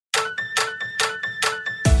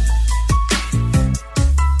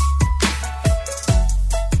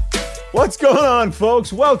What's going on,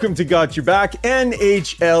 folks? Welcome to Got Your Back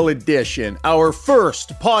NHL Edition, our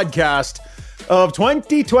first podcast of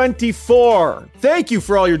 2024. Thank you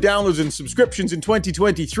for all your downloads and subscriptions in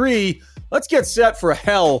 2023. Let's get set for a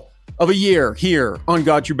hell of a year here on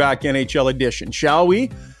Got Your Back NHL Edition, shall we?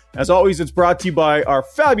 As always, it's brought to you by our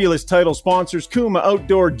fabulous title sponsors, Kuma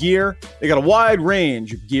Outdoor Gear. They got a wide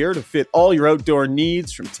range of gear to fit all your outdoor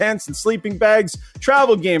needs, from tents and sleeping bags,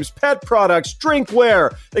 travel games, pet products,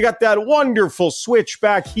 drinkware. They got that wonderful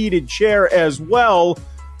switchback heated chair as well.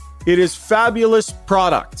 It is fabulous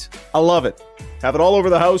product. I love it. Have it all over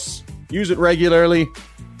the house. Use it regularly.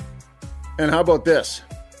 And how about this?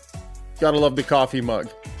 Gotta love the coffee mug.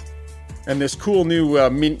 And this cool new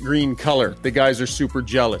mint green color. The guys are super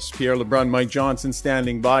jealous. Pierre LeBrun, Mike Johnson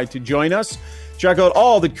standing by to join us. Check out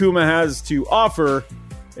all that Kuma has to offer.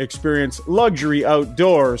 Experience luxury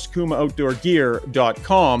outdoors.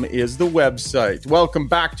 KumaOutdoorGear.com is the website. Welcome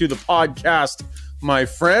back to the podcast, my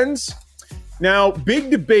friends. Now,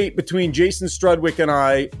 big debate between Jason Strudwick and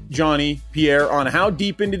I, Johnny, Pierre, on how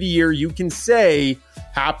deep into the year you can say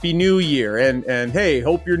Happy New Year. And hey,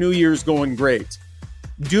 hope your New Year's going great.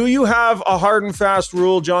 Do you have a hard and fast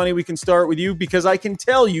rule, Johnny? We can start with you, because I can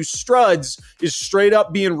tell you Struds is straight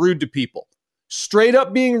up being rude to people. Straight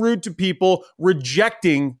up being rude to people,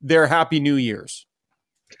 rejecting their Happy New Year's.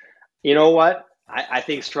 You know what? I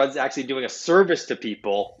think Struds actually doing a service to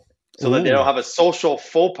people so that they don't have a social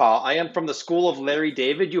faux pas. I am from the school of Larry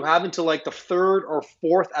David. You have until like the third or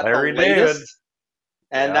fourth at Larry the latest.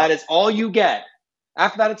 David. And that is all you get.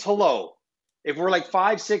 After that, it's hello. If we're like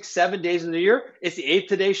 5, 6, 7 days in the year, it's the 8th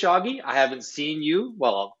today, Shoggy. I haven't seen you,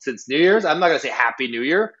 since New Year's. I'm not going to say Happy New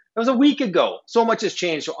Year. It was a week ago. So much has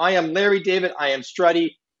changed. So I am Larry David. I am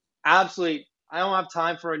Struddy. Absolutely. I don't have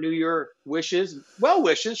time for a New Year wishes. Well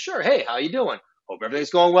wishes, sure. Hey, how you doing? Hope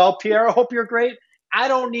everything's going well, Pierre. I hope you're great. I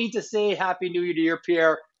don't need to say Happy New Year to your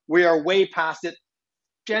Pierre. We are way past it.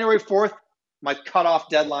 January 4th, my cutoff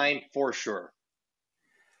deadline for sure.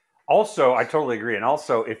 Also, I totally agree. And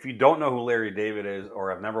also, if you don't know who Larry David is or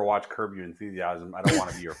have never watched Curb Your Enthusiasm, I don't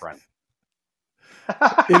want to be your friend.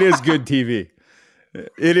 It is good TV.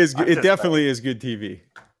 It is. It definitely is good TV.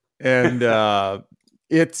 And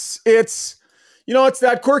it's it's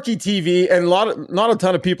that quirky TV, and not a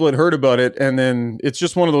ton of people had heard about it, and then it's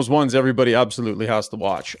just one of those ones everybody absolutely has to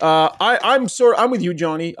watch. I'm with you,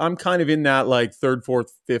 Johnny. I'm kind of in that like third,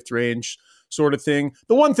 fourth, fifth range sort of thing.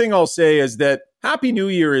 The one thing I'll say is that Happy New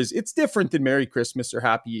Year it's different than Merry Christmas or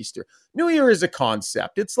Happy Easter. New Year is a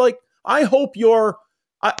concept. It's like, I'm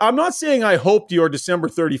not saying I hoped your December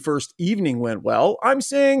 31st evening went well. I'm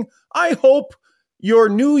saying I hope your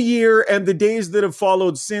New Year and the days that have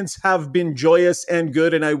followed since have been joyous and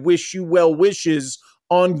good, and I wish you well wishes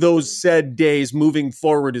on those said days moving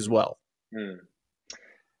forward as well.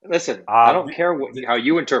 Listen, I don't care how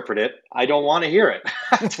you interpret it. I don't want to hear it.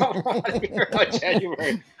 I don't want to hear about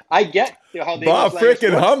January. I get how they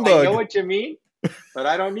freaking humbug. I know what you mean, but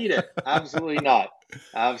I don't need it. Absolutely not.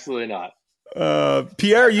 Absolutely not.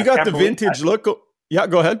 Pierre, you got the vintage look. Yeah,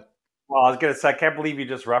 go ahead. Well, I was going to say, I can't believe you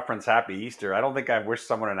just referenced Happy Easter. I don't think I've wished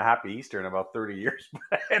someone a Happy Easter in about 30 years.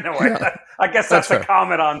 But anyway, I guess that's a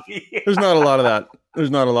comment on me. There's not a lot of that.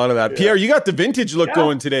 Yeah. Pierre, you got the vintage look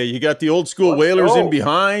going today. You got the old school Whalers in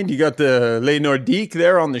behind. You got the Les Nordiques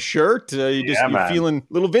there on the shirt. You're feeling a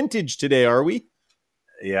little vintage today, are we?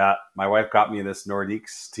 Yeah, my wife got me this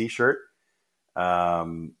Nordiques t-shirt.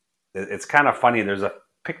 It's kind of funny. There's a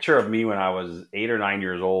picture of me when I was 8 or 9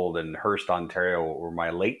 years old in Hearst, Ontario, where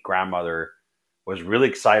my late grandmother was really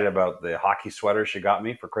excited about the hockey sweater she got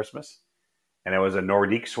me for Christmas. And it was a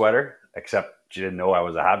Nordique sweater, except she didn't know I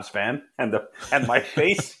was a Habs fan. And my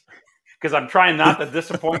face, because I'm trying not to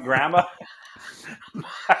disappoint grandma.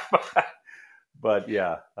 But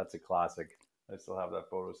yeah, that's a classic. I still have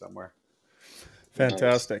that photo somewhere.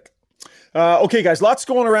 Fantastic. Okay, guys, lots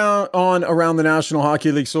going around the National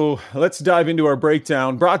Hockey League, so let's dive into our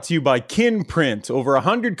breakdown. Brought to you by Kinprint. Over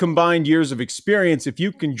 100 combined years of experience. If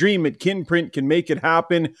you can dream it, Kinprint can make it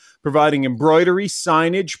happen, providing embroidery,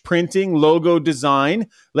 signage, printing, logo design.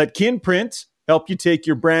 Let Kinprint help you take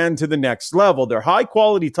your brand to the next level. They're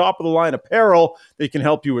high-quality, top-of-the-line apparel. They can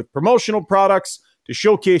help you with promotional products to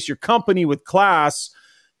showcase your company with class.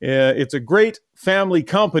 It's a great family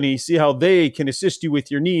company. See how they can assist you with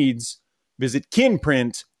your needs. Visit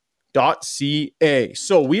kinprint.ca.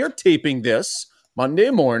 So we are taping this Monday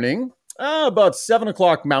morning, about 7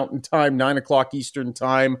 o'clock Mountain Time, 9 o'clock Eastern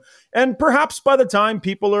Time. And perhaps by the time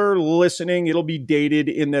people are listening, it'll be dated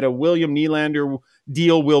in that a William Nylander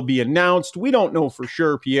deal will be announced. We don't know for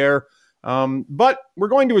sure, Pierre. But we're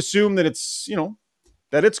going to assume that it's,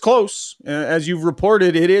 that it's close. As you've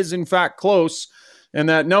reported, it is in fact close. And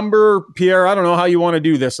that number, Pierre, I don't know how you want to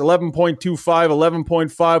do this. 11.25,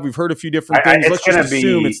 11.5. We've heard a few different things. Let's just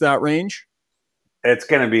assume it's that range. It's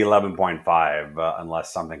going to be 11.5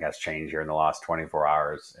 unless something has changed here in the last 24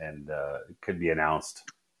 hours. And it could be announced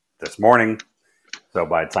this morning. So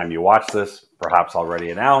by the time you watch this, perhaps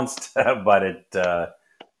already announced. But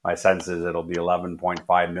my sense is it'll be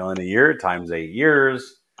 11.5 million a year times 8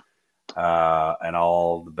 years. And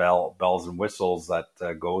all the bells and whistles that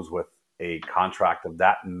goes with a contract of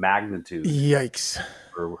that magnitude. Yikes.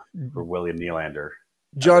 For William Nylander.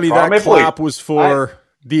 Johnny, that clap was for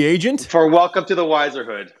the agent? For welcome to the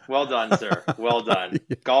Wiserhood. Well done, sir. Well done.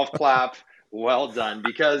 Yeah. Golf clap. Well done.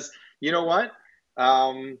 Because you know what?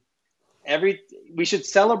 We should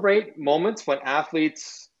celebrate moments when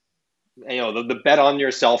athletes, the bet on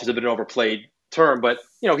yourself is a bit of an overplayed term, but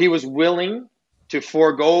he was willing to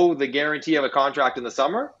forego the guarantee of a contract in the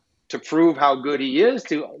summer to prove how good he is,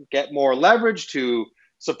 to get more leverage, to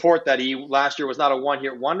support that he last year was not a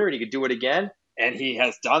one-hit wonder and he could do it again. And he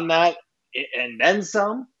has done that and then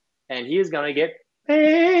some, and he is going to get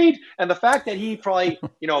paid. And the fact that he probably,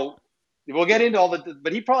 we'll get into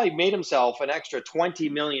but he probably made himself an extra $20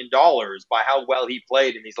 million by how well he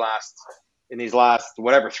played in these last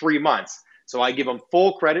 3 months. So I give him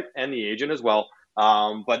full credit, and the agent as well.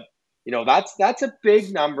 But that's a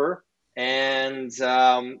big number. And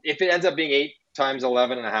if it ends up being 8 times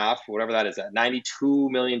 11.5, whatever that is, at $92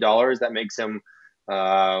 million, that makes him,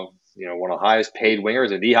 one of the highest paid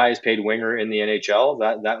wingers, or the highest paid winger in the NHL.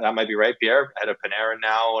 That might be right, Pierre, ahead of Panarin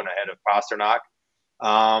now and ahead of Pasternak.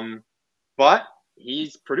 But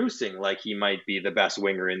he's producing like he might be the best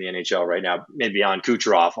winger in the NHL right now, maybe on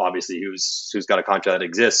Kucherov, obviously, who's got a contract that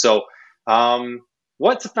exists. So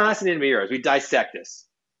what's fascinating to me here as we dissect this,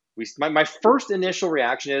 my first initial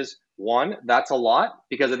reaction is, one, that's a lot,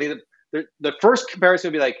 because I think that the first comparison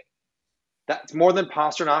would be like, that's more than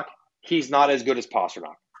Pasternak. He's not as good as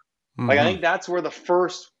Pasternak. Mm-hmm. Like, I think that's where the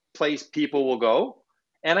first place people will go.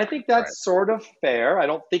 And I think that's sort of fair. I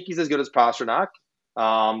don't think he's as good as Pasternak.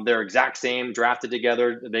 They're exact same, drafted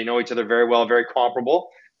together. They know each other very well, very comparable.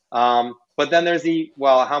 But then there's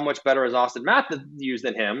how much better is Austin Matthews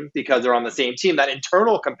than him, because they're on the same team, that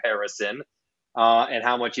internal comparison, and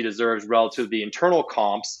how much he deserves relative to the internal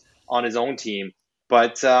comps on his own team.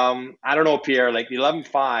 But I don't know, Pierre, like the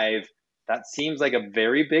 11.5, that seems like a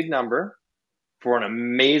very big number for an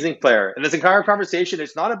amazing player. And this entire conversation,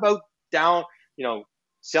 it's not about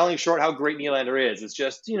selling short how great Nylander is. It's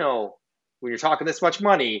just, when you're talking this much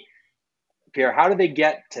money, Pierre, how do they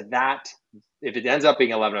get to that, if it ends up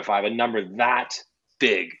being 11.5, a number that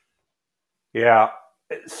big? Yeah,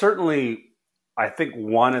 certainly. I think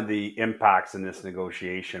one of the impacts in this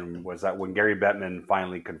negotiation was that when Gary Bettman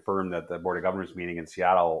finally confirmed that the Board of Governors meeting in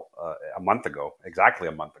Seattle exactly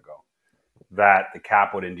a month ago, that the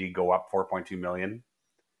cap would indeed go up $4.2 million.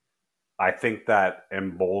 I think that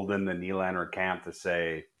emboldened the Nylander camp to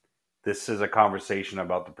say, this is a conversation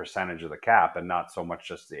about the percentage of the cap and not so much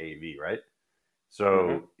just the AV, right?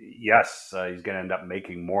 So, yes, he's going to end up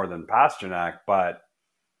making more than Pasternak, but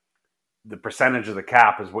the percentage of the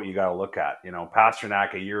cap is what you got to look at.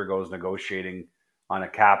 Pasternak a year ago was negotiating on a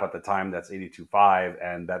cap at the time that's 82.5,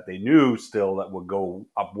 and that they knew still that would go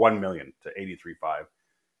up 1 million to 83.5.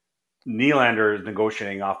 Nylander is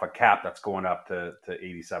negotiating off a cap that's going up to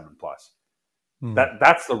 87 plus.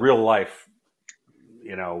 That's the real life,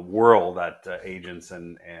 world that agents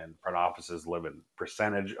and front offices live in.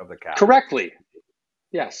 Percentage of the cap. Correctly.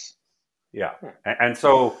 Yes. Yeah. And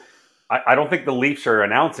so I don't think the Leafs are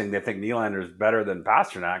announcing they think Nylander is better than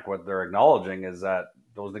Pasternak. What they're acknowledging is that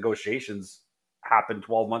those negotiations happen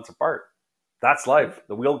 12 months apart. That's life.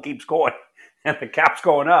 The wheel keeps going and the cap's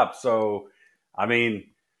going up. So, I mean,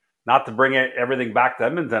 not to bring everything back to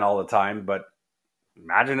Edmonton all the time, but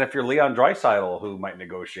imagine if you're Leon Draisaitl, who might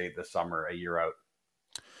negotiate this summer a year out.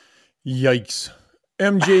 Yikes.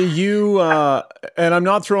 MJ, you, and I'm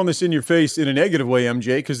not throwing this in your face in a negative way,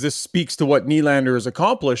 MJ, because this speaks to what Nylander has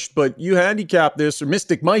accomplished, but you handicapped this, or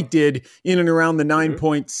Mystic Mike did, in and around the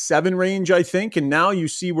 9.7 range, I think, and now you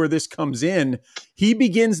see where this comes in. He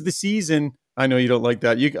begins the season, I know you don't like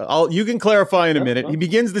that, you can clarify in a minute. He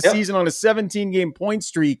begins the season on a 17-game point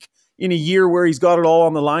streak in a year where he's got it all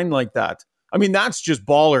on the line like that. I mean, that's just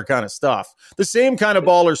baller kind of stuff. The same kind of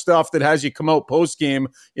baller stuff that has you come out post-game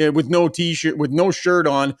with no T-shirt, with no shirt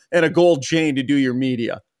on, and a gold chain to do your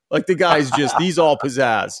media. Like, the guy's just, he's all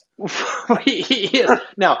pizzazz. He is.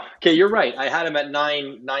 Now, okay, you're right. I had him at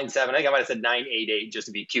 9.97. I think I might have said 9.88 just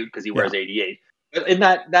to be cute because he wears 88. In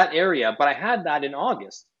that area, but I had that in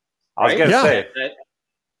August. I was going to say.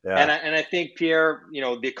 Yeah. And I think, Pierre,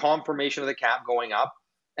 the confirmation of the cap going up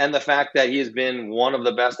and the fact that he has been one of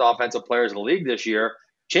the best offensive players in the league this year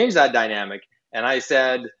changed that dynamic. And I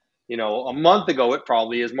said, a month ago, it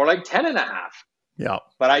probably is more like 10.5. Yeah.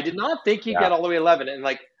 But I did not think he'd Yeah. get all the way 11. And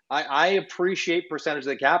I appreciate percentage of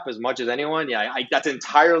the cap as much as anyone. Yeah, that's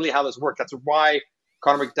entirely how this works. That's why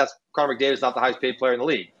Connor McDavid is not the highest paid player in the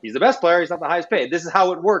league. He's the best player. He's not the highest paid. This is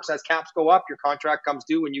how it works. As caps go up, your contract comes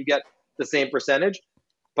due when you get the same percentage.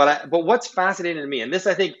 But what's fascinating to me, and this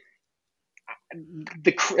I think,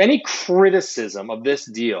 any criticism of this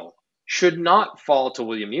deal should not fall to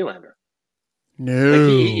William Nylander. No.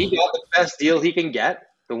 He got the best deal he can get,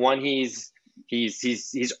 the one he's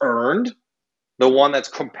earned, the one that's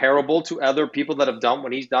comparable to other people that have done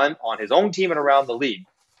what he's done on his own team and around the league.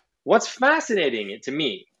 What's fascinating to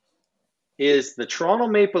me is the Toronto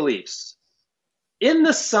Maple Leafs in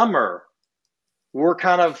the summer were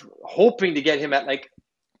kind of hoping to get him at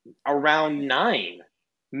around 9,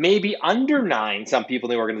 maybe under 9. Some people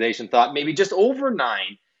in the organization thought maybe just over 9.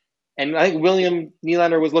 And I think William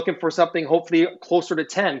Nylander was looking for something hopefully closer to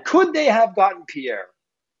 10. Could they have gotten Pierre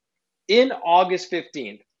in August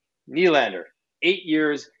 15th? Nylander, 8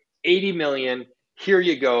 years, $80 million. Here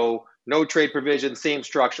you go. No trade provision, same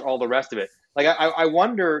structure, all the rest of it. I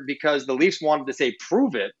wonder, because the Leafs wanted to say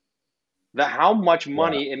prove it, that how much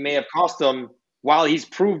money it may have cost them while he's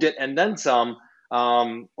proved it and then some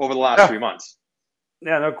over the last 3 months.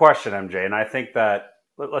 Yeah, no question, MJ. And I think that,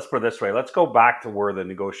 let's put it this way. Let's go back to where the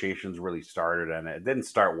negotiations really started. And it didn't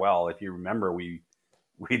start well. If you remember, we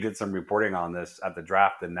did some reporting on this at the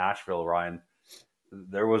draft in Nashville, Ryan.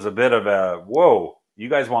 There was a bit of a, whoa, you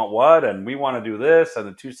guys want what? And we want to do this. And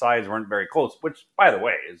the two sides weren't very close, which, by the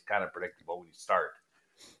way, is kind of predictable when you start.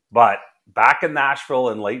 But back in Nashville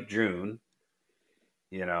in late June,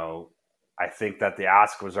 I think that the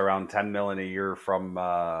ask was around $10 million a year from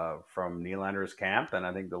Nylander's camp, and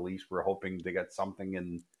I think the Leafs were hoping to get something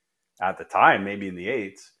in at the time, maybe in the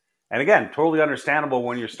 8s. And again, totally understandable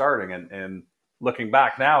when you're starting. And looking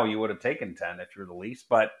back now, you would have taken 10 if you're the Leafs,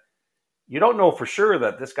 but you don't know for sure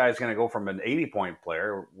that this guy's going to go from an 80-point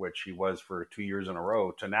player, which he was for 2 years in a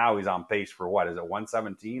row, to now he's on pace for what is it,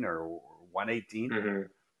 117 or 118?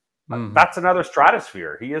 Mm-hmm. That's another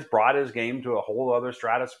stratosphere. He has brought his game to a whole other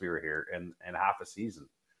stratosphere here in half a season.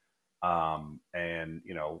 And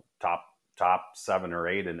top 7 or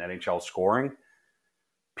 8 in NHL scoring,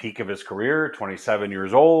 peak of his career, 27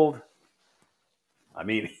 years old. I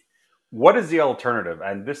mean, what is the alternative?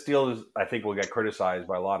 And this deal I think will get criticized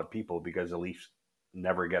by a lot of people because the Leafs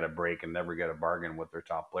never get a break and never get a bargain with their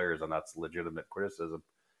top players, and that's legitimate criticism.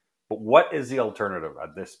 But what is the alternative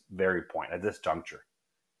at this very point, at this juncture?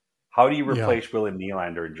 How do you replace William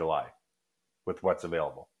Nylander in July with what's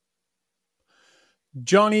available?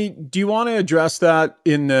 Johnny, do you want to address that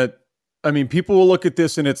in that? I mean, people will look at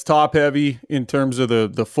this and it's top heavy in terms of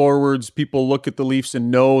the forwards. People look at the Leafs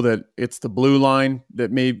and know that it's the blue line that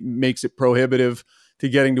makes it prohibitive to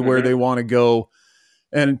getting to where they want to go.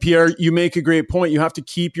 And Pierre, you make a great point. You have to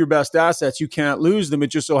keep your best assets. You can't lose them. It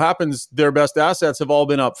just so happens their best assets have all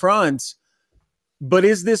been up front. But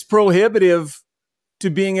is this prohibitive to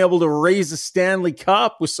being able to raise a Stanley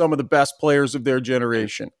Cup with some of the best players of their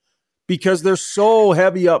generation? Because they're so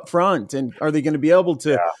heavy up front. And are they going to be able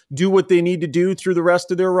to do what they need to do through the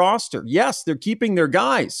rest of their roster? Yes, they're keeping their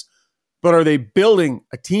guys, but are they building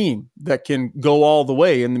a team that can go all the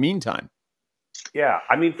way in the meantime? Yeah,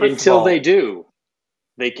 I mean, until they do,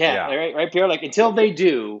 they can't. Yeah. Right, Pierre? Until they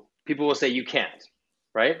do, people will say you can't,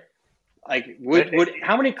 right? Would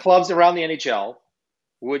how many clubs around the NHL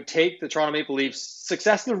would take the Toronto Maple Leafs'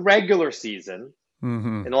 success in the regular season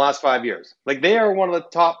in the last 5 years? They are one of the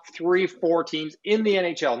top 3-4 teams in the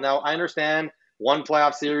NHL. Now, I understand one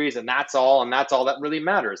playoff series and that's all that really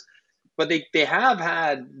matters. But they have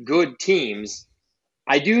had good teams.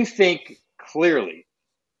 I do think clearly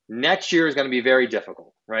next year is going to be very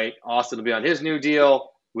difficult, right? Austin will be on his new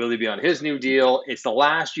deal. Will he be on his new deal? It's the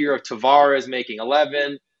last year of Tavares making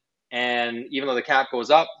 11. And even though the cap goes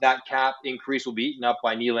up, that cap increase will be eaten up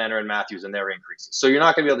by Nylander and Matthews and their increases. So you're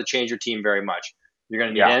not going to be able to change your team very much. You're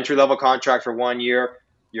going to need an entry-level contract for 1 year.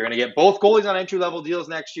 You're going to get both goalies on entry-level deals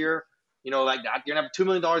next year. Like that. You're going to have $2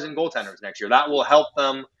 million in goaltenders next year. That will help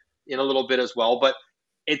them in a little bit as well. But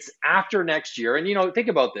it's after next year. And, think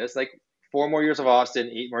about this. 4 more years of Austin,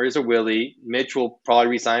 8 more years of Willie. Mitch will probably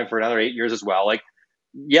resign for another 8 years as well.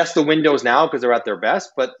 Yes, the window's now because they're at their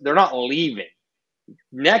best, but they're not leaving.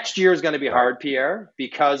 Next year is going to be hard, Pierre,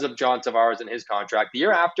 because of John Tavares and his contract. The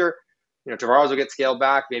year after, Tavares will get scaled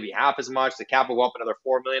back, maybe half as much. The cap will go up another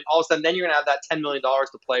 $4 million. All of a sudden, then you're going to have that $10 million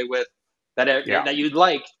to play with that you'd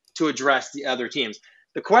like to address the other teams.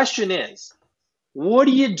 The question is, what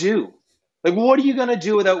do you do? Like, what are you going to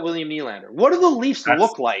do without William Nylander? What do the Leafs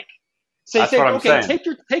look like? Say, what I'm okay, saying.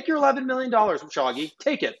 take your $11 million, Shoggy.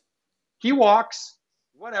 Take it. He walks.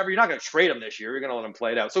 Whatever. You're not going to trade him this year. You're going to let him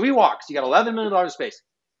play it out. So he walks. You got $11 million of space.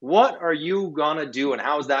 What are you going to do, and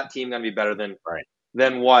how is that team going to be better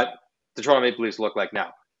than what the Toronto Maple Leafs look like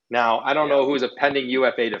now? Now, I don't know who's a pending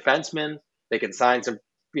UFA defenseman. They can sign some,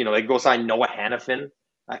 they can go sign Noah Hannafin.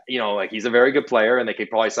 He's a very good player, and they could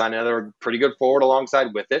probably sign another pretty good forward alongside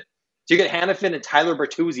with it. So you get Hannafin and Tyler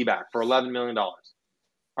Bertuzzi back for $11 million.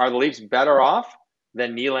 Are the Leafs better off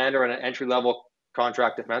than Nylander and an entry-level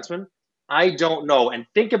contract defenseman? I don't know. And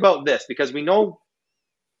think about this, because we know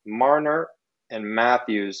Marner and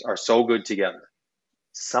Matthews are so good together.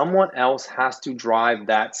 Someone else has to drive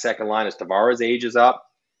that second line as Tavares ages up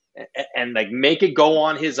and make it go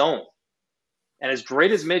on his own. And as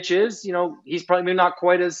great as Mitch is, he's probably not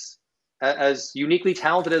quite as uniquely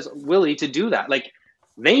talented as Willie to do that.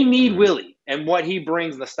 They need Willie and what he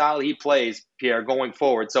brings, the style he plays, Pierre, going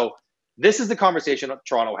forward. So this is the conversation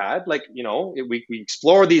Toronto had. We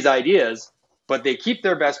explore these ideas, but they keep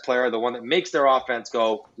their best player, the one that makes their offense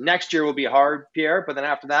go. Next year will be hard, Pierre, but then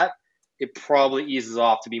after that, it probably eases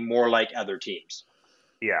off to be more like other teams.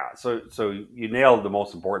 Yeah, so you nailed the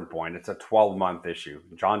most important point. It's a 12-month issue.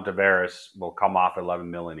 John Tavares will come off $11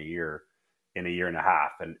 million a year in a year and a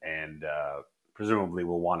half, and presumably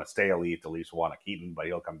will want to stay elite. The Leafs will want to keep him, but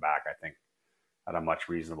he'll come back, I think, at a much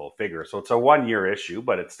reasonable figure. So it's a 1-year issue,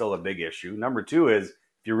 but it's still a big issue. Number two is, if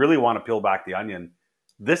you really want to peel back the onion,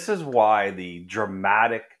 this is why the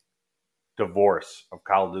dramatic divorce of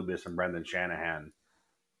Kyle Dubas and Brendan Shanahan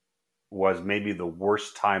was maybe the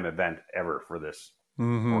worst time event ever for this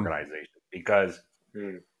organization, because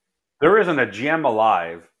there isn't a GM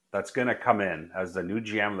alive that's going to come in as the new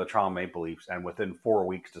GM of the Toronto Maple Leafs and within 4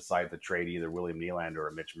 weeks decide to trade either William Nylander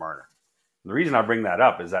or Mitch Marner. And the reason I bring that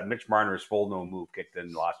up is that Mitch Marner's full no move kicked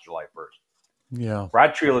in last July 1st. Yeah.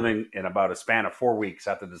 Brad Treliving, in about a span of 4 weeks,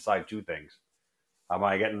 had to decide two things. Am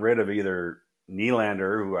I getting rid of either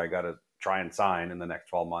Nylander, who I got to try and sign in the next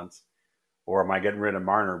 12 months, or am I getting rid of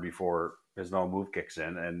Marner before his no move kicks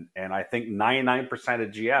in? And I think 99%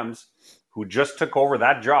 of GMs who just took over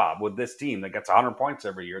that job with this team that gets 100 points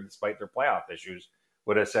every year despite their playoff issues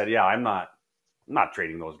would have said, yeah, I'm not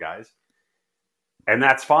trading those guys. And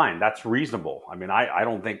that's fine. That's reasonable. I mean, I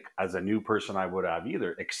don't think as a new person I would have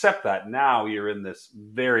either, except that now you're in this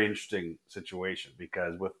very interesting situation,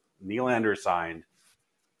 because with Nylander signed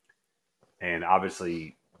and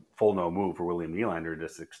obviously full no move for William Nylander,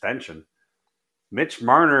 this extension, Mitch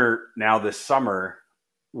Marner now this summer,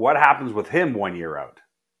 what happens with him 1 year out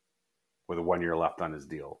with 1 year left on his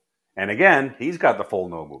deal? And again, he's got the full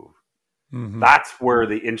no move. Mm-hmm. That's where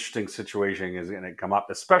the interesting situation is going to come up,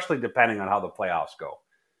 especially depending on how the playoffs go.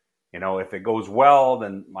 If it goes well,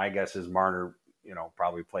 then my guess is Marner,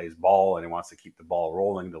 probably plays ball and he wants to keep the ball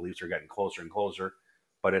rolling. The Leafs are getting closer and closer.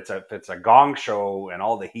 But it's a gong show and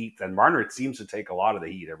all the heat. And Marner, it seems to take a lot of the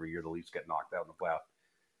heat every year the Leafs get knocked out in the playoffs.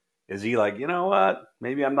 Is he like, you know what?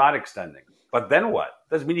 Maybe I'm not extending. But then what?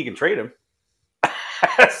 Doesn't mean you can trade him.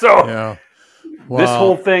 So yeah. Wow. This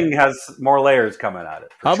whole thing has more layers coming at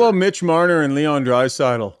it. How about Mitch Marner and Leon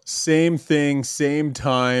Draisaitl? Same thing, same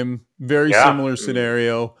time, very similar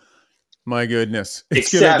scenario. My goodness.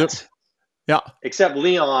 Except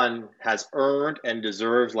Leon has earned and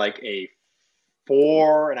deserves a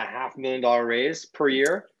 $4.5 million raise per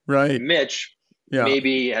year. Right. Mitch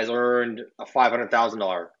maybe has earned a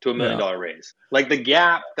 $500,000 to $1 million raise. The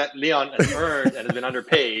gap that Leon has earned and has been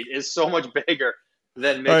underpaid is so much bigger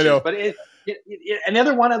than Mitch's. But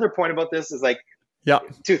one other point about this is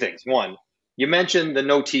two things. One, you mentioned the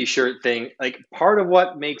no T-shirt thing. Part of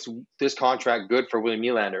what makes this contract good for William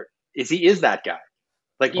Nylander is he is that guy.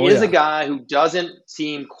 He is a guy who doesn't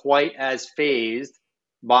seem quite as fazed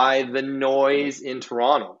by the noise in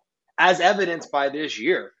Toronto, as evidenced by this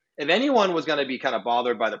year. If anyone was going to be kind of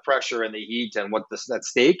bothered by the pressure and the heat and what's at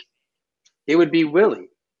stake, it would be Willie,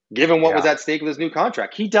 given what was at stake with his new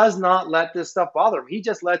contract. He does not let this stuff bother him. He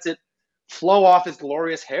just lets it flow off his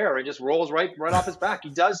glorious hair and just rolls right off his back.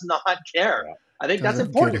 He does not care. Yeah. I think that's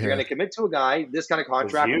important. If you're going to commit to a guy, this kind of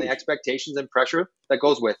contract and the expectations and pressure that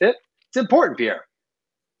goes with it, it's important, Pierre.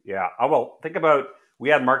 Yeah. Well, think about, we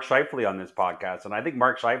had Mark Scheifele on this podcast, and I think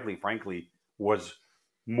Mark Scheifele, frankly, was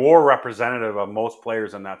more representative of most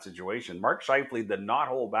players in that situation. Mark Scheifele did not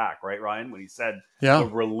hold back, right, Ryan, when he said the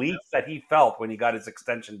relief that he felt when he got his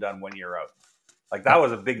extension done 1 year out. That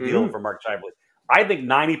was a big deal for Mark Scheifele. I think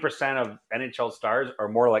 90% of NHL stars are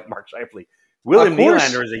more like Mark Scheifele. William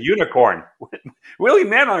Nylander is a unicorn. William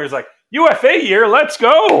Nylander is UFA year, let's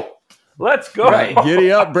go. Let's go. Right.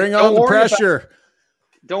 Giddy up. Bring on the pressure.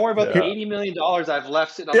 Don't worry about the $80 million I've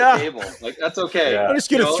left sitting on the table. Like, that's okay. Yeah. I'm just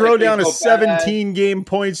going to throw down a 17-game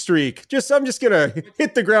point streak. I'm just going to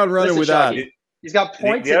hit the ground running with Shaggy, that. He's got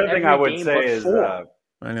points the in other every thing I would game say but is, 4.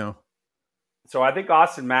 I know. So I think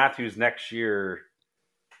Austin Matthews next year.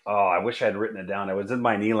 Oh, I wish I had written it down. It was in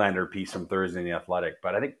my Nylander piece from Thursday in the Athletic.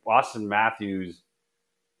 But I think Austin Matthews'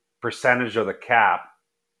 percentage of the cap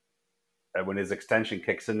when his extension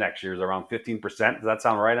kicks in next year is around 15%. Does that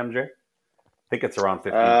sound right, MJ? I think it's around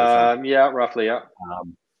 15%. Yeah, roughly, yeah.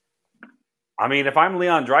 I mean, if I'm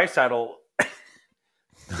Leon Draisaitl,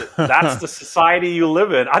 that's the society you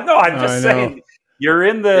live in. I'm just saying you're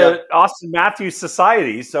in the Austin Matthews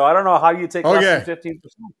society, so I don't know how you take less than 15%.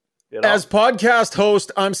 You know? As podcast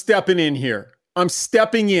host, I'm stepping in here. I'm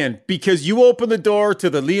stepping in because you open the door to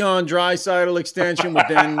the Leon Draisaitl extension, which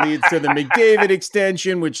then leads to the McDavid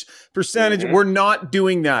extension, which percentage, we're not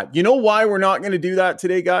doing that. You know why we're not going to do that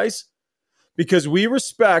today, guys? Because we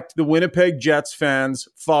respect the Winnipeg Jets fans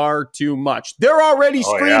far too much. They're already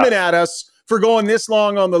screaming at us for going this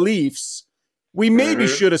long on the Leafs. We maybe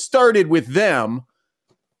should have started with them.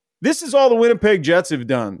 This is all the Winnipeg Jets have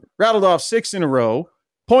done. Rattled off 6 in a row,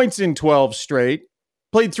 points in 12 straight,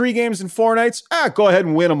 played 3 games in 4 nights. Go ahead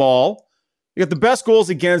and win them all. You got the best goals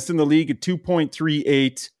against in the league at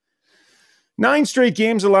 2.38. 9 straight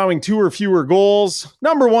games allowing 2 or fewer goals.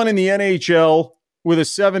 Number 1 in the NHL with a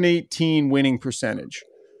 .718 winning percentage.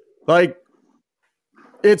 Like,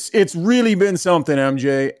 it's really been something,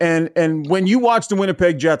 MJ. And when you watch the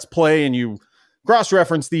Winnipeg Jets play and you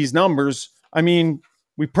cross-reference these numbers, I mean,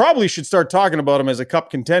 we probably should start talking about them as a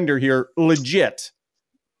cup contender here, legit.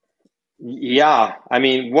 Yeah, I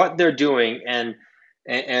mean, what they're doing and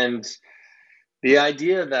the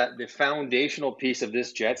idea that the foundational piece of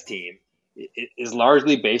this Jets team is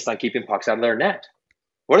largely based on keeping pucks out of their net.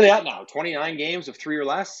 What are they at now? 29 games of 3 or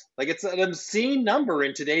less? Like, it's an obscene number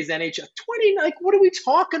in today's NHL. 20, like, what are we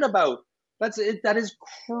talking about? That is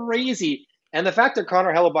crazy. And the fact that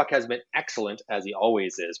Connor Hellebuck has been excellent, as he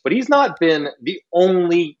always is, but he's not been the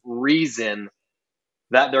only reason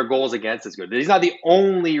that their goals against is good. He's not the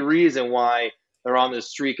only reason why they're on this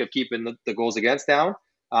streak of keeping the goals against down.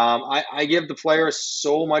 I give the players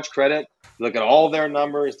so much credit. Look at all their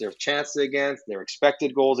numbers, their chances against, their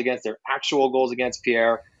expected goals against, their actual goals against,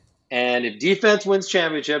 Pierre. And if defense wins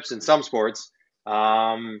championships in some sports,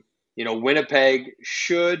 Winnipeg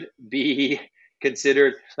should be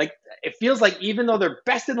considered. Like, it feels like even though they're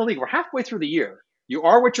best in the league, we're halfway through the year. You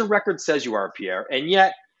are what your record says you are, Pierre. And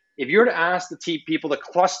yet, if you were to ask the people to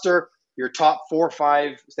cluster your top 4 or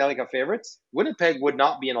 5 Stanley Cup favorites, Winnipeg would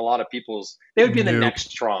not be in a lot of people's. They would be in the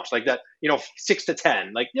next tranche, like that, 6 to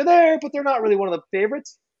 10. Like, you're there, but they're not really one of the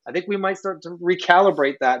favorites. I think we might start to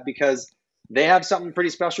recalibrate that because they have something pretty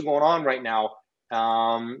special going on right now.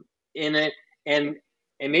 In it, and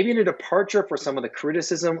maybe in a departure for some of the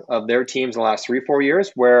criticism of their teams the last 3-4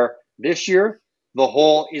 years, where this year the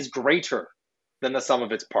whole is greater than the sum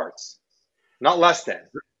of its parts, not less than.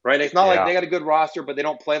 Right? It's not like they got a good roster, but they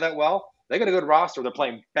don't play that well. They got a good roster. They're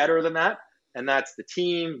playing better than that. And that's the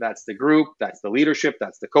team. That's the group. That's the leadership.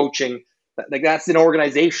 That's the coaching. That's an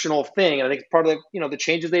organizational thing. And I think part of the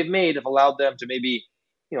changes they've made have allowed them to maybe,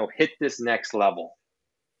 hit this next level.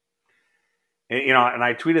 And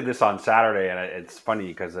I tweeted this on Saturday, and it's funny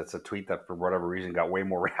because it's a tweet that for whatever reason got way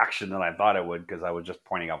more reaction than I thought it would because I was just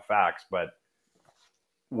pointing out facts. But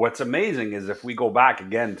what's amazing is if we go back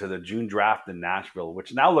again to the June draft in Nashville,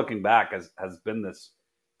 which now looking back has been this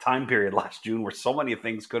time period last June where so many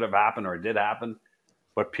things could have happened or did happen.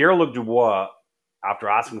 But Pierre-Luc Dubois, after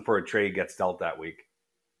asking for a trade, gets dealt that week.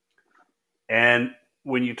 And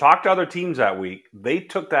when you talk to other teams that week, they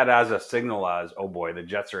took that as a signal as, oh boy, the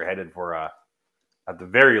Jets are headed for at the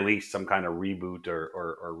very least, some kind of reboot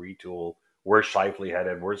or retool. Where's Scheifele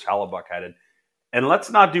headed? Where's Hellebuck headed? And let's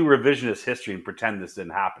not do revisionist history and pretend this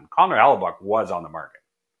didn't happen. Connor Hellebuck was on the market.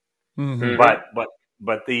 Mm-hmm.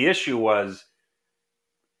 But the issue was,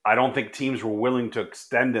 I don't think teams were willing to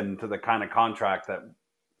extend him to the kind of contract that,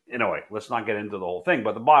 anyway, let's not get into the whole thing.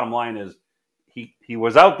 But the bottom line is he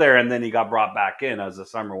was out there and then he got brought back in as the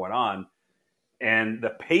summer went on. And the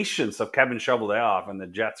patience of Kevin Cheveldayoff and the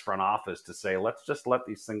Jets front office to say, let's just let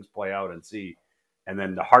these things play out and see. And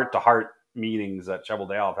then the heart-to-heart meetings that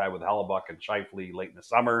Cheveldayoff had with Hellebuck and Scheifele late in the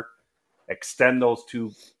summer, extend those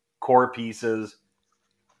 2 core pieces.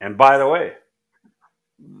 And by the way,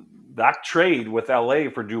 that trade with LA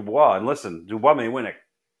for Dubois, and listen, Dubois may win a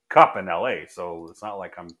cup in LA, so it's not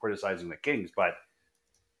like I'm criticizing the Kings, but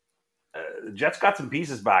the Jets got some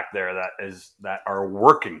pieces back there that are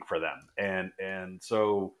working for them. And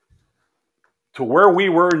so to where we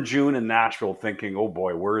were in June in Nashville thinking, oh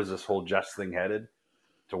boy, where is this whole Jets thing headed,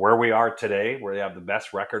 to where we are today, where they have the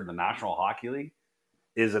best record in the National Hockey League,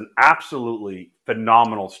 is an absolutely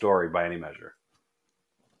phenomenal story by any measure.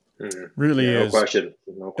 Really no is. question.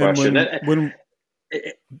 No question. Go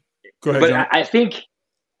ahead, but John. I think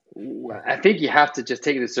you have to just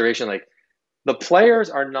take into consideration, like, the players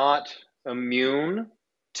are not immune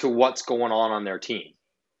to what's going on their team.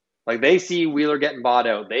 Like, they see Wheeler getting bought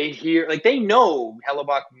out. They hear, like, they know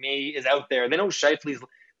Hellebuck is out there. They know Scheifele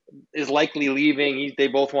is likely leaving. They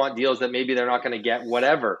both want deals that maybe they're not going to get,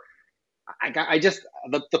 whatever.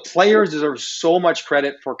 The players deserve so much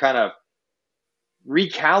credit for kind of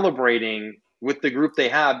recalibrating with the group they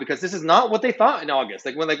have, because this is not what they thought in August.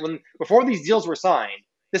 When before these deals were signed,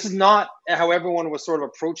 this is not how everyone was sort of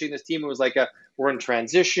approaching this team. It was like we're in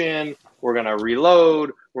transition, we're going to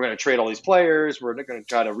reload, we're going to trade all these players, we're going to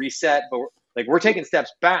try to reset, but we're taking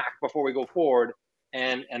steps back before we go forward,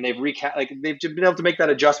 and they've been able to make that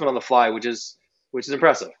adjustment on the fly, which is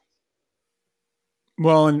impressive.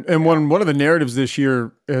 Well, and one of the narratives this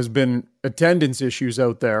year has been attendance issues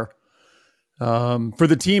out there. For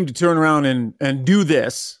the team to turn around and do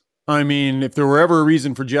this, I mean, if there were ever a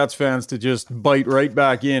reason for Jets fans to just bite right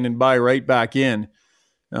back in and buy right back in,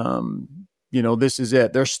 this is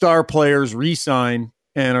it. Their star players re-sign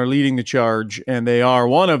and are leading the charge, and they are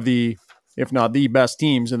one of the, if not the best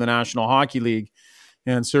teams in the National Hockey League,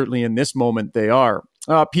 and certainly in this moment they are.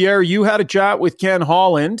 Pierre, you had a chat with Ken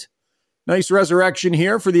Holland. Nice resurrection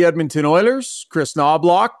here for the Edmonton Oilers. Chris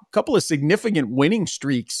Knobloch, a couple of significant winning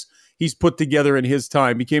streaks he's put together in his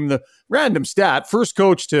time. Became the random stat, first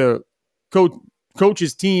coach to coach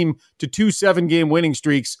his team to 2 7-game winning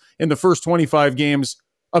streaks in the first 25 games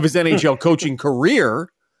of his NHL coaching career.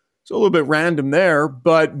 It's a little bit random there,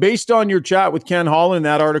 but based on your chat with Ken Holland,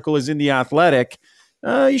 that article is in The Athletic,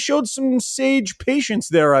 he showed some sage patience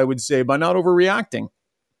there, I would say, by not overreacting.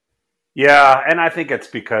 Yeah, and I think it's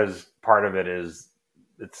because part of it is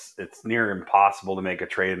it's near impossible to make a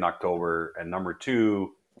trade in October, and number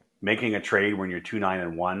two, making a trade when you're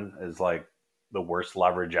 2-9-1 is like the worst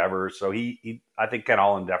leverage ever. So I think Ken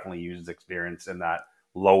Holland definitely used his experience in that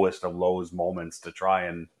lowest of lows moments to try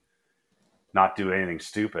and not do anything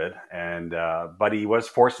stupid. And but he was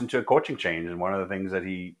forced into a coaching change, and one of the things that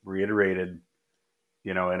he reiterated,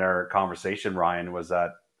 in our conversation, Ryan, was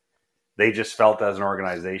that they just felt as an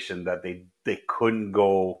organization that they couldn't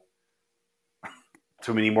go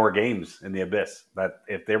too many more games in the abyss. That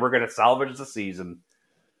if they were going to salvage the season,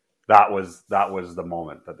 that was the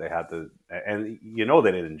moment that they had to, and they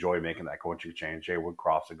didn't enjoy making that coaching change. Jay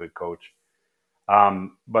Woodcroft's a good coach,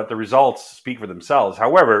 but the results speak for themselves.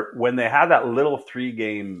 However, when they had that little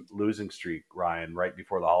 3-game losing streak, Ryan, right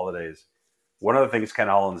before the holidays, one of the things Ken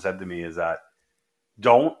Holland said to me is that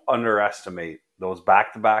don't underestimate those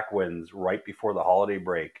back-to-back wins right before the holiday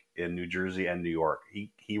break in New Jersey and New York.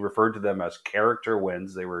 He referred to them as character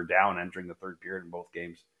wins. They were down entering the third period in both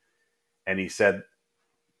games, and he said,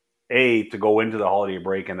 A, to go into the holiday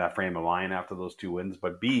break in that frame of mind after those 2 wins,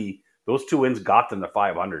 but B, those 2 wins got them to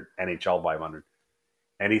 500, NHL 500.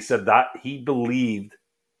 And he said that he believed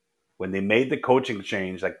when they made the coaching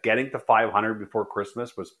change that getting to 500 before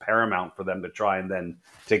Christmas was paramount for them to try and then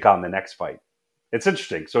take on the next fight. It's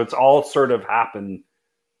interesting. So it's all sort of happened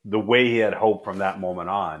the way he had hoped from that moment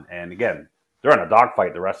on. And again, they're in a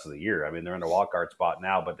dogfight the rest of the year. I mean, they're in a wild card spot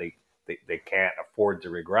now, but they can't afford to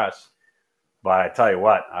regress. But I tell you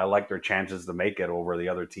what, I like their chances to make it over the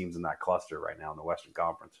other teams in that cluster right now in the Western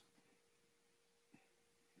Conference.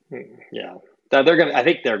 Yeah, they're gonna. I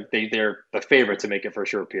think they're the favorite to make it for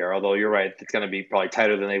sure, Pierre. Although you're right, it's going to be probably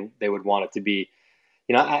tighter than they would want it to be.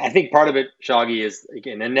 I think part of it, Shoggy, is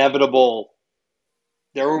again inevitable.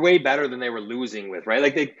 They were way better than they were losing with, right?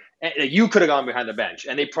 Like you could have gone behind the bench,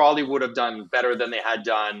 and they probably would have done better than they had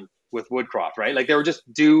done with Woodcroft, right? Like they were just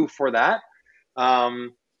due for that.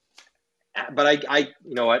 But I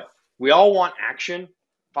you know what? We all want action,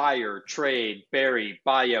 fire, trade, bury,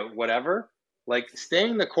 buyout, whatever. Like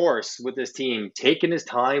staying the course with this team, taking his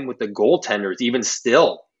time with the goaltenders, even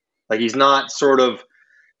still. Like he's not sort of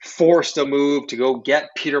forced a move to go get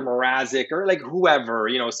Peter Mrazek or like whoever,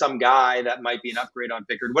 some guy that might be an upgrade on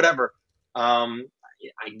Pickard, whatever.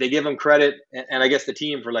 They give him credit, and I guess the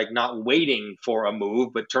team for like not waiting for a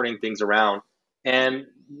move, but turning things around. And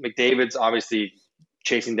McDavid's obviously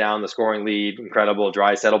chasing down the scoring lead, incredible,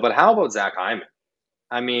 Draisaitl. But how about Zach Hyman?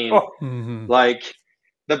 I mean,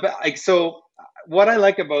 so what I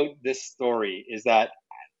like about this story is that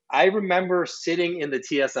I remember sitting in the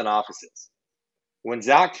TSN offices when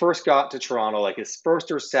Zach first got to Toronto, like his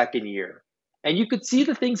first or second year, and you could see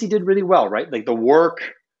the things he did really well, right? Like the work,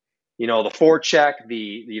 the forecheck,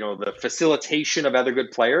 the facilitation of other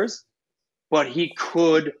good players, but he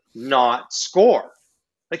could not score.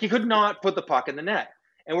 Like, he could not put the puck in the net.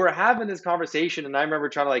 And we're having this conversation, and I remember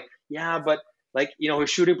trying to but his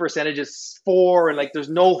shooting percentage is 4, and there's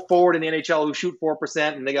no forward in the NHL who shoot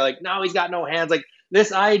 4%, and they go no, he's got no hands. Like,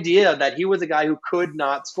 this idea that he was a guy who could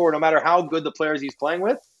not score no matter how good the players he's playing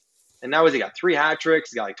with. And now he got 3 hat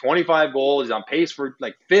tricks, he got 25 goals, he's on pace for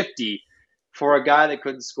 50 for a guy that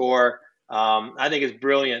couldn't score. I think it's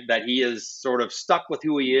brilliant that he is sort of stuck with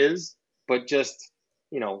who he is, but just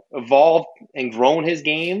evolved and grown his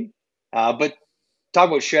game. But talk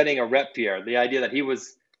about shedding a rep here. The idea that he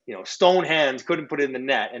was, stone hands, couldn't put it in the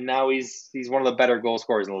net, and now he's one of the better goal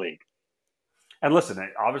scorers in the league. And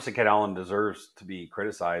listen, obviously Ken Allen deserves to be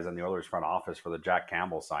criticized on the Oilers front office for the Jack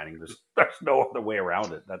Campbell signing. There's no other way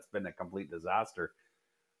around it. That's been a complete disaster.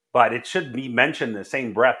 But it should be mentioned in the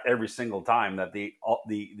same breath every single time that the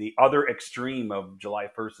other extreme of July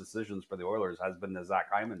 1st decisions for the Oilers has been the Zach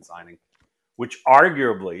Hyman signing, which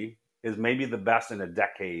arguably is maybe the best in a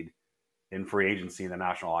decade in free agency in the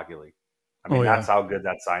National Hockey League. I mean, that's how good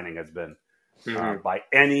that signing has been by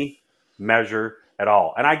any measure at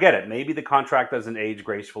all. And I get it. Maybe the contract doesn't age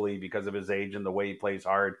gracefully because of his age and the way he plays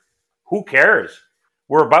hard. Who cares?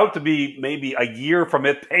 We're about to be maybe a year from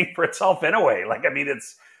it paying for itself anyway.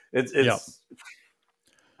 It's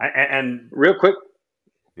and real quick,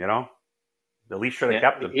 the Leafs should have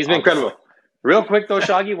kept him. He's been incredible. Real quick though,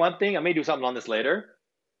 Shaggy, one thing, I may do something on this later.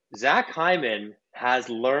 Zach Hyman has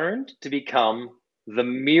learned to become the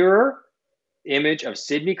mirror image of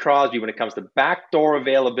Sidney Crosby when it comes to backdoor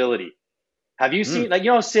availability. Have you seen,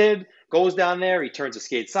 Sid goes down there, he turns the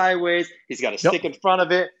skate sideways, he's got a stick in front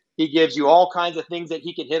of it, he gives you all kinds of things that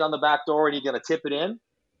he can hit on the back door and he's going to tip it in.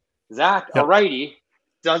 Zach, a righty,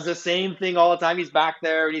 does the same thing all the time. He's back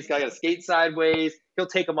there and he's got to skate sideways. He'll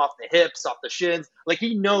take him off the hips, off the shins.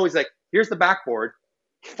 He knows, here's the backboard,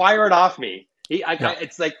 fire it off me.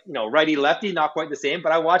 It's righty, lefty, not quite the same,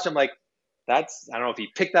 but I watch him I don't know if he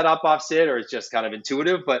picked that up off Sid or it's just kind of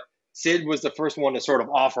intuitive, but Sid was the first one to sort of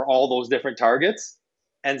offer all those different targets.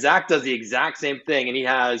 And Zach does the exact same thing, and he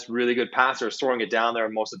has really good passers throwing it down there,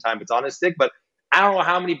 and most of the time it's on his stick. But I don't know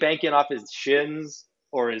how many bank in off his shins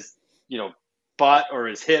or his, butt or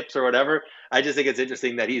his hips or whatever. I just think it's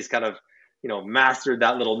interesting that he's kind of, mastered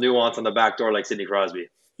that little nuance on the back door like Sidney Crosby.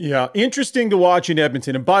 Yeah, interesting to watch in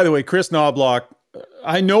Edmonton. And by the way, Chris Knobloch,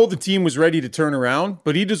 I know the team was ready to turn around,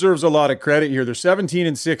 but he deserves a lot of credit here. They're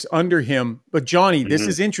 17-6 under him. But Johnny, this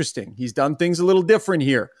is interesting. He's done things a little different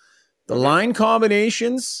here. The line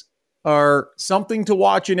combinations are something to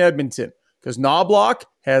watch in Edmonton because Knobloch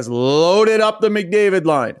has loaded up the McDavid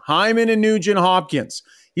line. Hyman and Nugent Hopkins.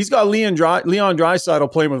 He's got Leon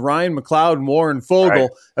Draisaitl playing with Ryan McLeod and Warren Foegele. Right.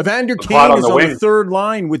 Evander Kane is on the third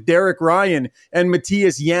line with Derek Ryan and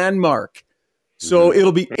Matthias Janmark. So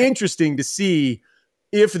it'll be interesting to see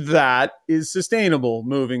if that is sustainable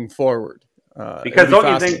moving forward. Because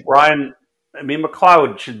don't you think, Ryan,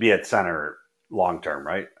 McLeod should be at center long-term,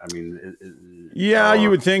 right? You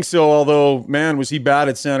would think so. Although, man, was he bad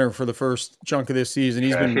at center for the first chunk of this season.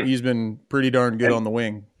 He's been pretty darn good on the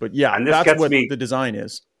wing. But yeah, and that's what the design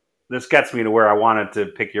is. This gets me to where I wanted to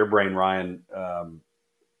pick your brain, Ryan.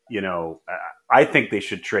 I think they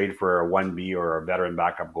should trade for a 1B or a veteran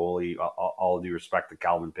backup goalie. All due respect to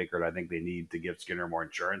Calvin Pickard, I think they need to give Skinner more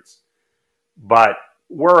insurance. But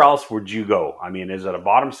where else would you go? Is it a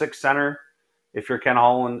bottom 6 center? If you're Ken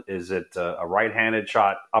Holland, is it a right-handed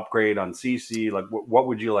shot upgrade on CC? What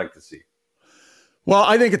would you like to see? Well,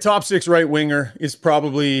 I think a top 6 right winger is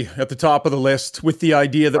probably at the top of the list with the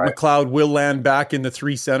idea that McLeod will land back in the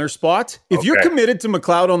 3 center spot. If you're committed to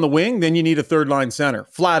McLeod on the wing, then you need a third line center,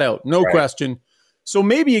 flat out, no question. So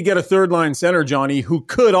maybe you get a third line center, Johnny, who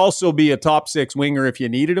could also be a top 6 winger if you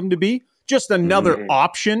needed him to be. Just another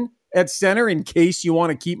option at center in case you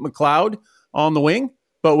want to keep McLeod on the wing.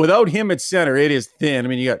 But without him at center, it is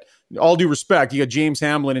thin. You got, all due respect, you got James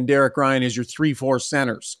Hamlin and Derek Ryan as your 3-4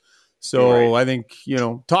 centers. So I think,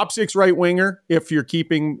 top 6 right winger if you're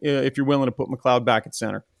willing to put McLeod back at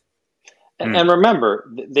center. And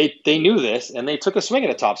remember, they knew this, and they took a swing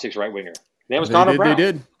at a top 6 right winger. His name was Connor Brown. They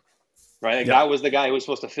did. Right? That was the guy who was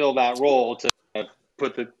supposed to fill that role to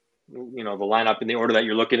put the lineup in the order that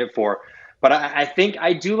you're looking at for. But I think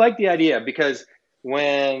I do like the idea because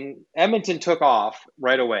when Edmonton took off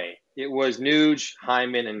right away, it was Nuge,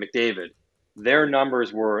 Hyman, and McDavid. Their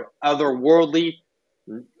numbers were otherworldly.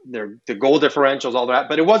 The goal differentials, all that.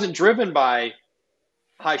 But it wasn't driven by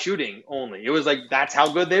high shooting only. It was that's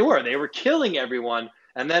how good they were. They were killing everyone.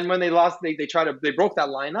 And then when they lost, they broke that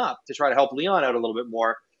line up to try to help Leon out a little bit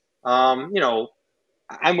more. I'm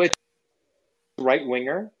with right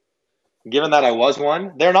winger, given that I was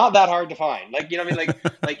one, they're not that hard to find. Like, you know what I mean?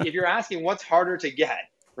 Like if you're asking what's harder to get,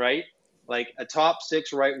 right? Like a top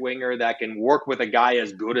 6 right winger that can work with a guy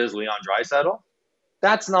as good as Leon Draisaitl,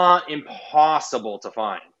 that's not impossible to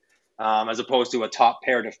find, as opposed to a top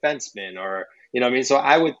pair defenseman or, you know what I mean? So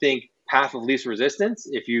I would think path of least resistance,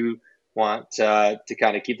 if you want to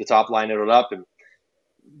kind of keep the top line noted up, and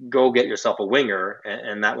go get yourself a winger,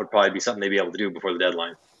 and that would probably be something they'd be able to do before the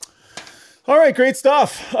deadline. All right, great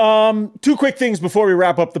stuff. 2 quick things before we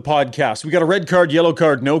wrap up the podcast. We got a red card, yellow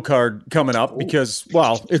card, no card coming up because,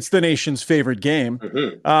 well, it's the nation's favorite game.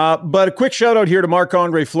 But a quick shout out here to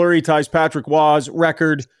Marc-Andre Fleury, ties Patrick Waugh's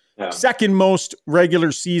record. Second most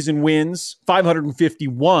regular season wins,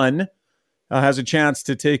 551. Has a chance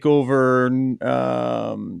to take over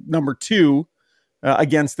number 2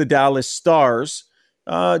 against the Dallas Stars.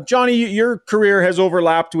 Johnny, your career has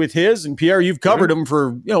overlapped with his, and Pierre, you've covered him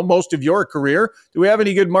for most of your career. Do we have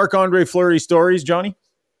any good Marc-Andre Fleury stories, Johnny?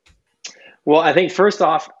 Well, I think first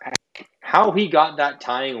off, how he got that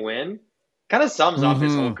tying win kind of sums up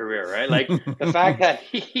his whole career, right? Like the fact that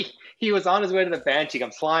he was on his way to the bench, he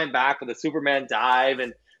comes flying back with a Superman dive,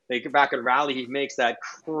 and they get back and rally. He makes that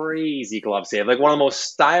crazy glove save, like one of the most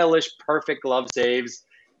stylish, perfect glove saves.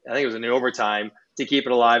 I think it was in the overtime to keep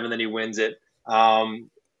it alive, and then he wins it.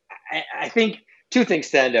 I think 2 things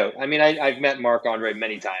stand out. I mean, I've met Marc-Andre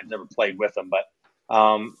many times, never played with him, but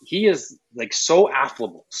he is like so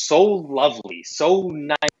affable, so lovely, so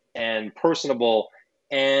nice and personable.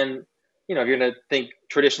 And, if you're going to think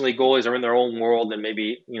traditionally goalies are in their own world and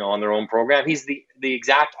maybe, on their own program, he's the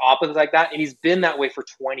exact opposite like that. And he's been that way for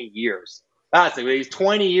 20 years. That's the way. He's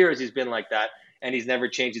 20 years he's been like that, and he's never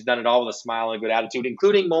changed. He's done it all with a smile and a good attitude,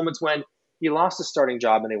 including moments when he lost his starting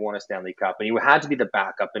job and they won a Stanley Cup, and he had to be the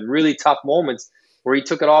backup in really tough moments where he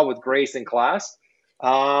took it all with grace and class.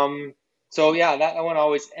 So yeah, that one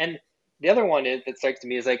always. And the other one that strikes to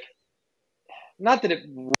me is like, not that it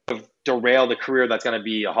would have derailed a career that's going to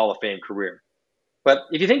be a Hall of Fame career, but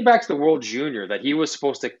if you think back to the World Junior that he was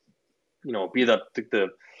supposed to, be the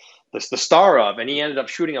star of, and he ended up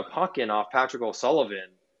shooting a puck in off Patrick O'Sullivan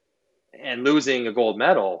and losing a gold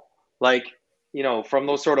medal. Like, from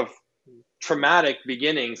those sort of traumatic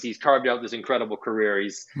beginnings, he's carved out this incredible career.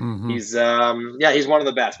 He's one of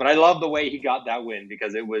the best. But I love the way he got that win,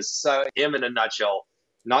 because it was him in a nutshell.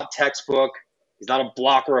 Not textbook. He's not a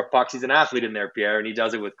blocker of pucks. He's an athlete in there, Pierre, and he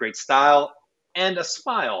does it with great style and a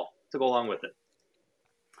smile to go along with it.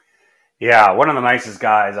 Yeah, one of the nicest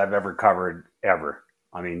guys I've ever covered, ever.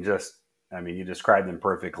 I mean, you described him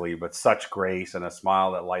perfectly, but such grace and a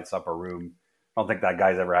smile that lights up a room. I don't think that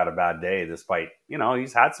guy's ever had a bad day, despite,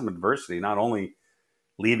 he's had some adversity, not only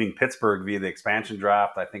leaving Pittsburgh via the expansion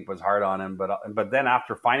draft, I think was hard on him, but then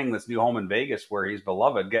after finding this new home in Vegas where he's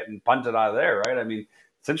beloved, getting punted out of there, right? I mean,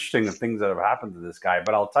 it's interesting the things that have happened to this guy,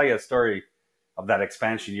 but I'll tell you a story of that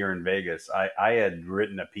expansion year in Vegas. I had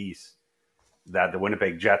written a piece that the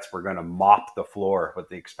Winnipeg Jets were going to mop the floor with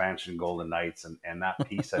the expansion Golden Knights, and that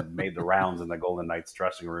piece had made the rounds in the Golden Knights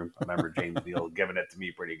dressing room. I remember James Neal giving it to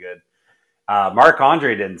me pretty good.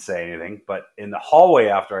 Marc-Andre didn't say anything, but in the hallway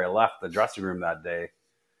after I left the dressing room that day,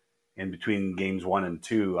 in between games 1 and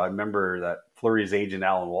 2, I remember that Fleury's agent,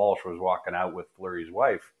 Alan Walsh, was walking out with Fleury's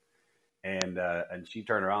wife, and she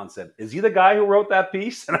turned around and said, "Is he the guy who wrote that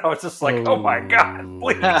piece?" And I was just like, "Oh my God,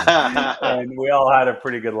 please!" And we all had a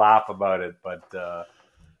pretty good laugh about it, but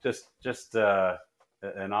just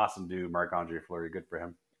an awesome dude, Marc-Andre Fleury. Good for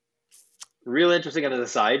him. Real interesting on the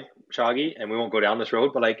side, Shoggy, and we won't go down this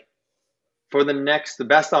road, but like, for the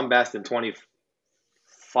best on best in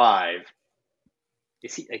 25,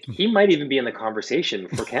 he might even be in the conversation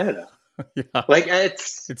for Canada. Yeah. Like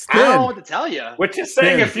it's I don't know what to tell you. Which is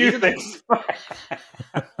saying a few things. Right.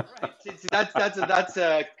 That's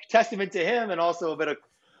a testament to him, and also a bit of.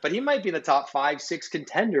 But he might be in the top 5-6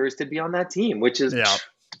 contenders to be on that team, which is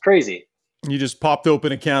crazy. You just popped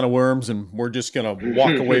open a can of worms, and we're just going to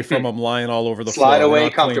walk away from them lying all over the floor. Slide away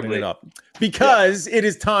comfortably. It up. Because it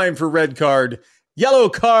is time for red card, yellow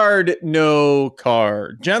card, no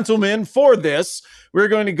card. Gentlemen, for this, we're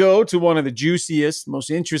going to go to one of the juiciest, most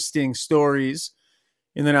interesting stories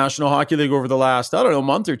in the National Hockey League over the last,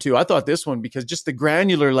 month or two. I thought this one, because just the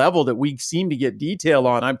granular level that we seem to get detail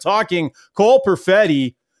on. I'm talking Cole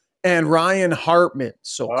Perfetti and Ryan Hartman.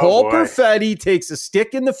 So Cole Perfetti takes a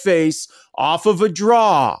stick in the face off of a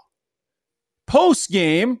draw.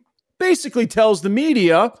 Post-game, basically tells the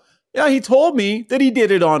media, yeah, he told me that he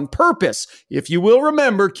did it on purpose. If you will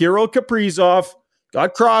remember, Kirill Kaprizov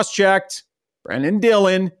got cross-checked, Brendan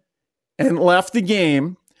Dillon, and left the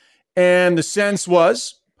game. And the sense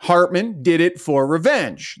was Hartman did it for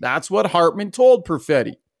revenge. That's what Hartman told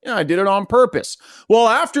Perfetti. Yeah, I did it on purpose. Well,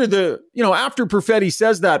 after Perfetti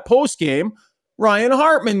says that post game, Ryan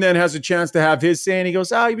Hartman then has a chance to have his say, and he goes,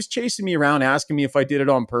 he was chasing me around, asking me if I did it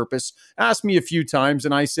on purpose, asked me a few times,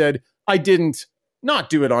 and I said, I didn't not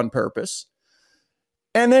do it on purpose.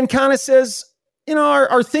 And then kind of says,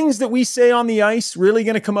 are things that we say on the ice really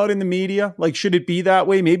going to come out in the media? Like, should it be that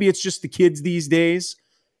way? Maybe it's just the kids these days.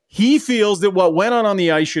 He feels that what went on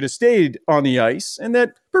the ice should have stayed on the ice, and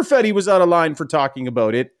that Perfetti was out of line for talking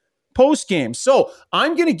about it post-game. So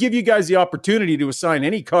I'm going to give you guys the opportunity to assign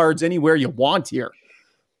any cards anywhere you want here.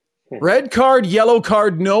 Red card, yellow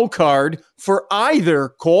card, no card for either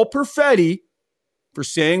Cole Perfetti for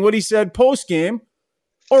saying what he said post-game,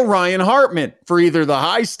 or Ryan Hartman for either the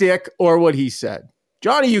high stick or what he said.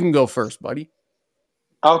 Johnny, you can go first, buddy.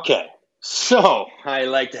 Okay, so I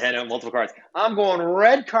like to hand out multiple cards. I'm going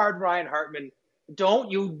red card, Ryan Hartman.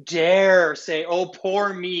 Don't you dare say, oh,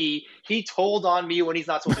 poor me. He told on me when he's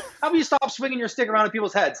not supposed to. How about you stop swinging your stick around at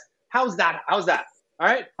people's heads? How's that? All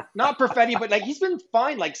right? Not Perfetti, but he's been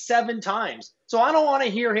fined 7 times. So I don't want to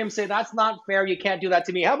hear him say, that's not fair. You can't do that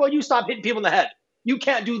to me. How about you stop hitting people in the head? You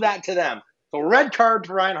can't do that to them. So red card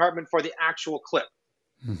for Ryan Hartman for the actual clip.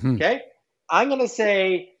 Mm-hmm. Okay? I'm going to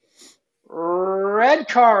say red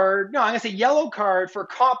card. No, I'm going to say yellow card for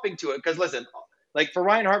comping to it. Because listen, for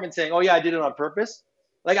Ryan Hartman saying, oh, yeah, I did it on purpose.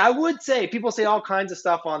 I would say, people say all kinds of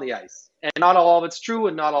stuff on the ice. And not all of it's true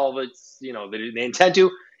and not all of it's, they intend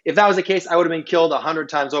to. If that was the case, I would have been killed 100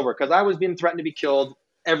 times over because I was being threatened to be killed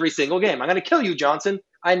every single game. I'm going to kill you, Johnson.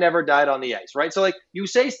 I never died on the ice, right? So, you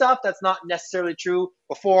say stuff that's not necessarily true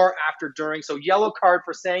before, after, during. So, yellow card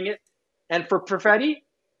for saying it. And for Perfetti,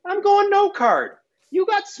 I'm going no card. You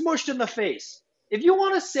got smushed in the face. If you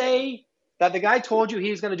want to say that the guy told you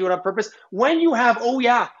he was going to do it on purpose, when you have,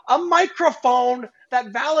 a microphone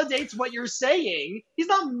that validates what you're saying, he's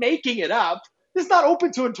not making it up. It's not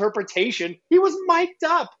open to interpretation. He was mic'd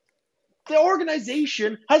up. The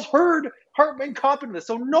organization has heard Hartman comping this.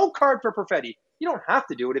 So no card for Perfetti. You don't have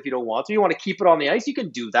to do it if you don't want to. You want to keep it on the ice, you can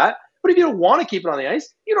do that. But if you don't want to keep it on the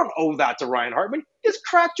ice, you don't owe that to Ryan Hartman. You just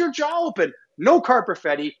cracked your jaw open. No card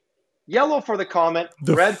Perfetti. Yellow for the comment.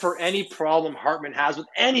 Red for any problem Hartman has with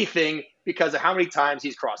anything because of how many times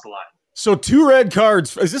he's crossed the line. So 2 red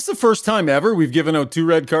cards. Is this the first time ever we've given out 2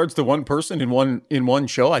 red cards to one person in one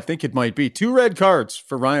show? I think it might be. 2 red cards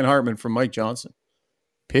for Ryan Hartman from Mike Johnson.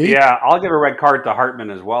 Pete? Yeah, I'll give a red card to Hartman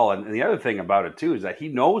as well. And the other thing about it, too, is that he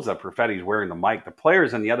knows that Perfetti's wearing the mic. The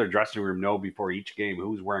players in the other dressing room know before each game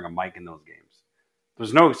who's wearing a mic in those games.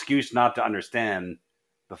 There's no excuse not to understand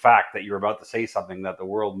the fact that you're about to say something that the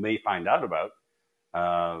world may find out about.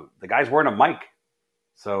 The guy's wearing a mic.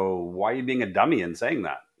 So why are you being a dummy and saying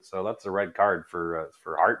that? So that's a red card for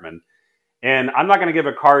Hartman. And I'm not going to give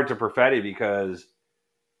a card to Perfetti because,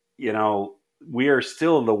 we are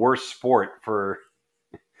still the worst sport for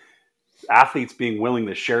athletes being willing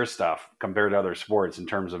to share stuff compared to other sports in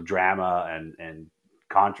terms of drama and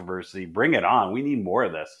controversy. Bring it on. We need more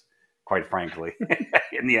of this, quite frankly,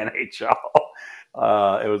 in the NHL.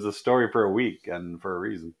 It was a story for a week and for a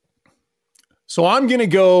reason. So I'm going to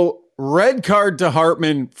go red card to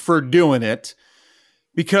Hartman for doing it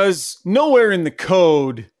because nowhere in the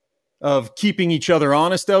code of keeping each other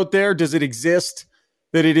honest out there does it exist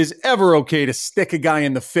that it is ever okay to stick a guy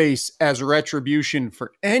in the face as retribution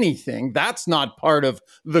for anything. That's not part of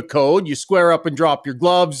the code. You square up and drop your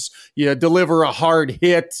gloves. You deliver a hard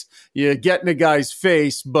hit. You get in a guy's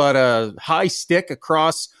face, but a high stick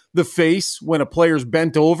across the face when a player's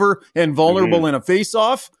bent over and vulnerable in a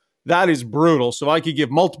face-off, that is brutal. So I could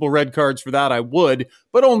give multiple red cards for that. I would,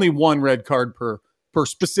 but only 1 red card per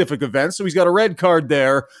specific event. So he's got a red card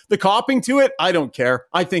there. The copping to it, I don't care.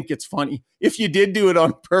 I think it's funny. If you did do it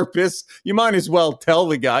on purpose, you might as well tell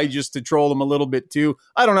the guy just to troll him a little bit too.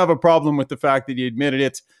 I don't have a problem with the fact that he admitted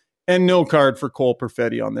it. And no card for Cole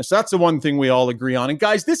Perfetti on this. That's the one thing we all agree on. And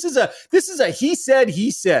guys, this is a he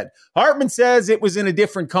said. Hartman says it was in a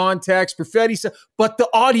different context. Perfetti said, but the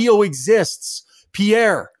audio exists.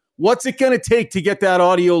 Pierre, what's it going to take to get that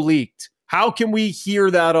audio leaked? How can we hear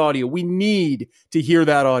that audio? We need to hear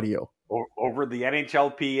that audio. Over the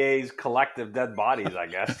NHLPA's collective dead bodies, I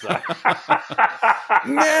guess.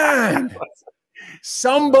 Man,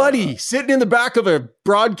 somebody sitting in the back of a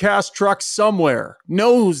broadcast truck somewhere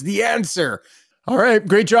knows the answer. All right,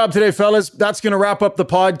 great job today, fellas. That's going to wrap up the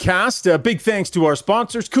podcast. Big thanks to our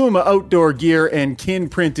sponsors, Kuma Outdoor Gear and Kin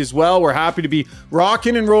Print as well. We're happy to be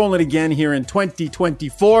rocking and rolling again here in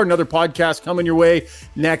 2024. Another podcast coming your way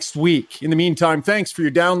next week. In the meantime, thanks for your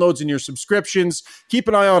downloads and your subscriptions. Keep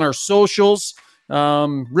an eye on our socials.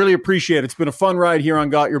 Really appreciate it. It's been a fun ride here on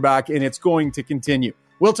Got Your Back, and it's going to continue.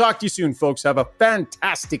 We'll talk to you soon, folks. Have a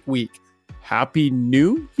fantastic week. Happy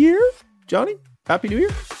New Year, Johnny? Happy New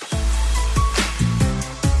Year?